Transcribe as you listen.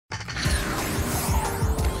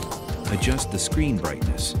Adjust the screen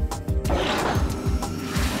brightness.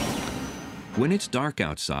 When it's dark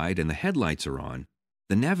outside and the headlights are on,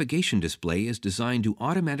 the navigation display is designed to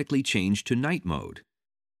automatically change to night mode.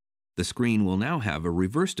 The screen will now have a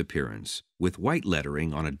reversed appearance with white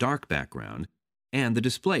lettering on a dark background, and the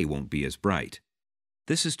display won't be as bright.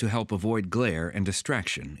 This is to help avoid glare and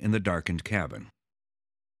distraction in the darkened cabin.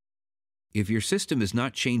 If your system is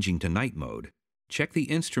not changing to night mode, check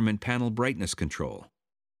the instrument panel brightness control.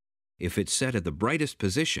 If it's set at the brightest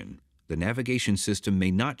position, the navigation system may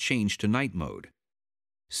not change to night mode.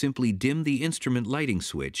 Simply dim the instrument lighting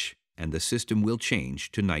switch and the system will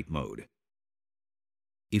change to night mode.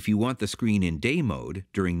 If you want the screen in day mode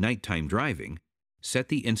during nighttime driving, set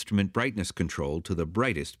the instrument brightness control to the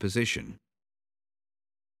brightest position.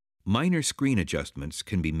 Minor screen adjustments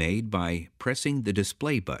can be made by pressing the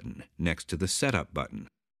display button next to the setup button.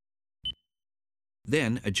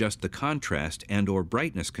 Then adjust the contrast and/or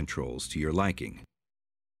brightness controls to your liking.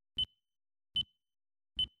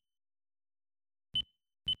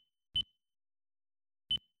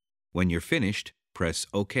 When you're finished, press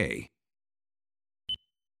OK.